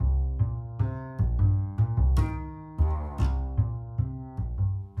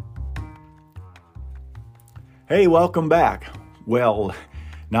Hey, welcome back. Well,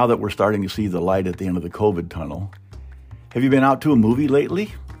 now that we're starting to see the light at the end of the COVID tunnel, have you been out to a movie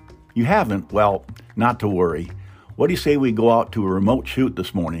lately? You haven't? Well, not to worry. What do you say we go out to a remote shoot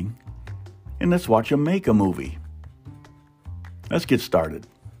this morning and let's watch a movie? Let's get started.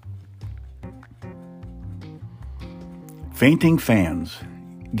 Fainting fans,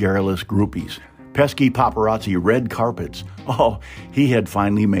 garrulous groupies, pesky paparazzi red carpets. Oh, he had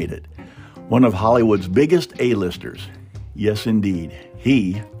finally made it. One of Hollywood's biggest A-listers. Yes, indeed.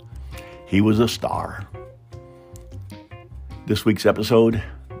 He was a star. This week's episode,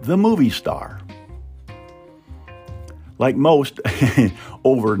 The Movie Star. Like most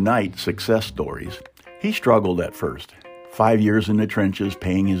overnight success stories, he struggled at first. 5 years in the trenches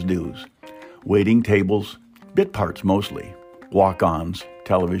paying his dues. Waiting tables, bit parts mostly, walk-ons,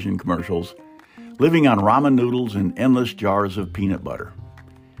 television commercials, living on ramen noodles and endless jars of peanut butter.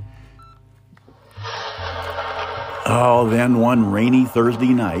 Oh, then one rainy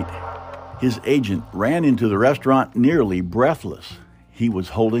Thursday night, his agent ran into the restaurant nearly breathless. He was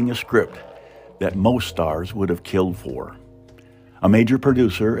holding a script that most stars would have killed for. A major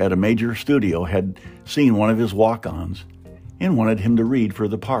producer at a major studio had seen one of his walk-ons and wanted him to read for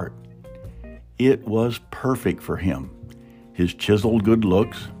the part. It was perfect for him. His chiseled good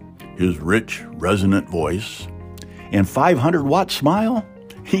looks, his rich, resonant voice, and 500-watt smile.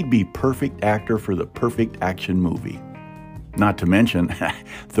 He'd be perfect actor for the perfect action movie. Not to mention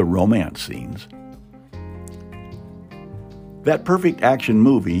the romance scenes. That perfect action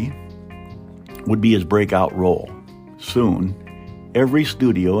movie would be his breakout role. Soon, every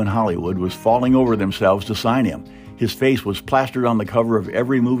studio in Hollywood was falling over themselves to sign him. His face was plastered on the cover of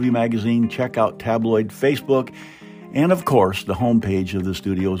every movie magazine, checkout tabloid, Facebook, and of course, the homepage of the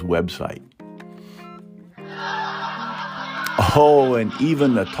studio's website. Oh, and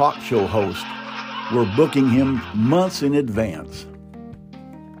even the talk show hosts were booking him months in advance.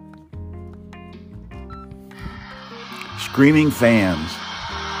 Screaming fans,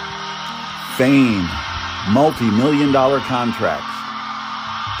 fame, multi-million-dollar contracts,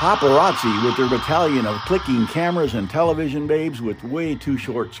 paparazzi with their battalion of clicking cameras and television babes with way too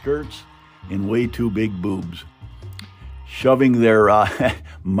short skirts and way too big boobs, shoving their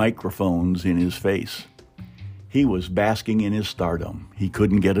microphones in his face. He was basking in his stardom. He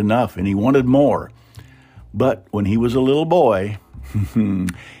couldn't get enough, and he wanted more. But when he was a little boy,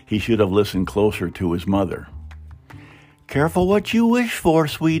 he should have listened closer to his mother. Careful what you wish for,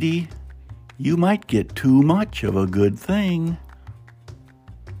 sweetie. You might get too much of a good thing.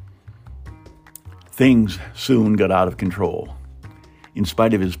 Things soon got out of control. In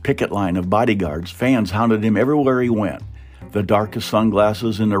spite of his picket line of bodyguards, fans hounded him everywhere he went. The darkest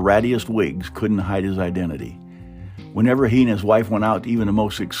sunglasses and the rattiest wigs couldn't hide his identity. Whenever he and his wife went out to even the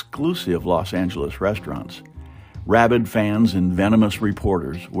most exclusive Los Angeles restaurants, rabid fans and venomous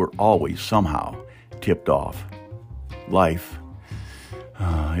reporters were always somehow tipped off. Life,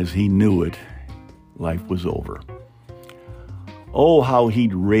 as he knew it, life was over. Oh, how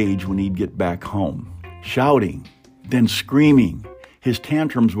he'd rage when he'd get back home, shouting, then screaming. His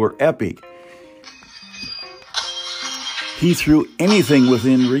tantrums were epic. He threw anything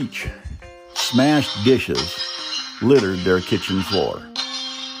within reach. Smashed dishes littered their kitchen floor.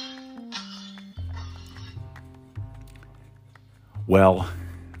 Well,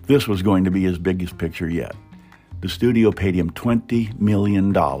 this was going to be his biggest picture yet. The studio paid him $20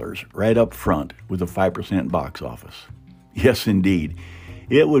 million right up front with a 5% box office. Yes, indeed.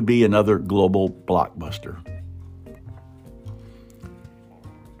 It would be another global blockbuster.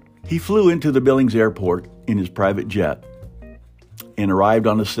 He flew into the Billings airport in his private jet and arrived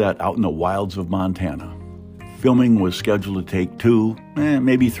on the set out in the wilds of Montana. Filming was scheduled to take 2,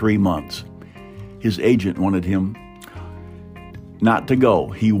 maybe 3 months. His agent wanted him not to go.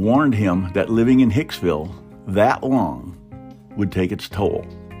 He warned him that living in Hicksville that long would take its toll.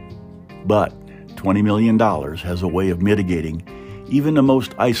 But $20 million has a way of mitigating even the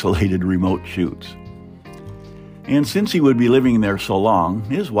most isolated remote shoots. And since he would be living there so long,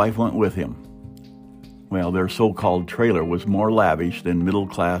 his wife went with him. Well, their so-called trailer was more lavish than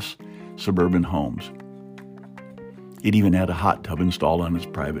middle-class suburban homes. It even had a hot tub installed on its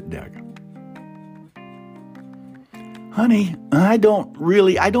private deck. Honey, I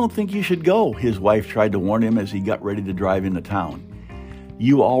don't think you should go, his wife tried to warn him as he got ready to drive into town.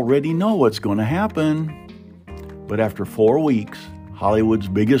 You already know what's going to happen. But after 4 weeks, Hollywood's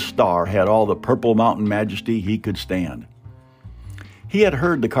biggest star had all the Purple Mountain majesty he could stand. He had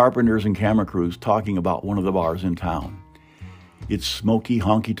heard the carpenters and camera crews talking about one of the bars in town. Its smoky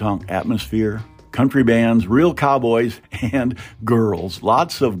honky-tonk atmosphere, country bands, real cowboys, and girls,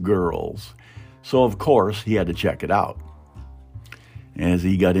 lots of girls. So, of course, he had to check it out. As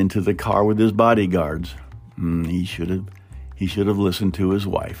he got into the car with his bodyguards, he should have listened to his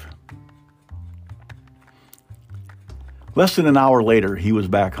wife. Less than an hour later, he was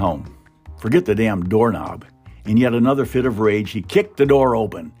back home. Forget the damn doorknob. In yet another fit of rage, he kicked the door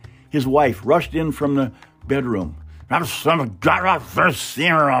open. His wife rushed in from the bedroom.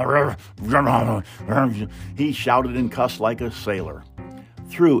 He shouted and cussed like a sailor.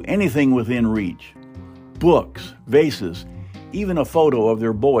 Threw anything within reach. Books, vases, even a photo of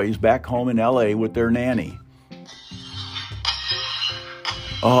their boys back home in L.A. with their nanny.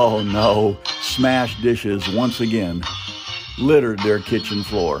 Oh no, smashed dishes once again littered their kitchen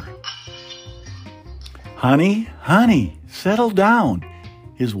floor. Honey, settle down.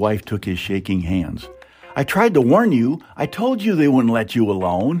 His wife took his shaking hands. I tried to warn you. I told you they wouldn't let you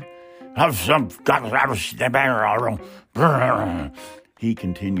alone. He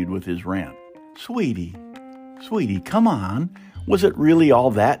continued with his rant. Sweetie, come on. Was it really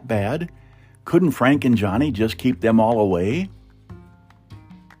all that bad? Couldn't Frank and Johnny just keep them all away?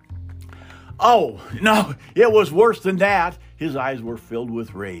 Oh, no, it was worse than that. His eyes were filled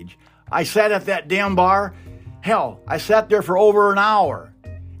with rage. I sat at that damn bar. Hell, I sat there for over an hour.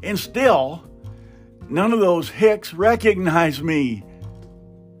 And still, none of those hicks recognized me.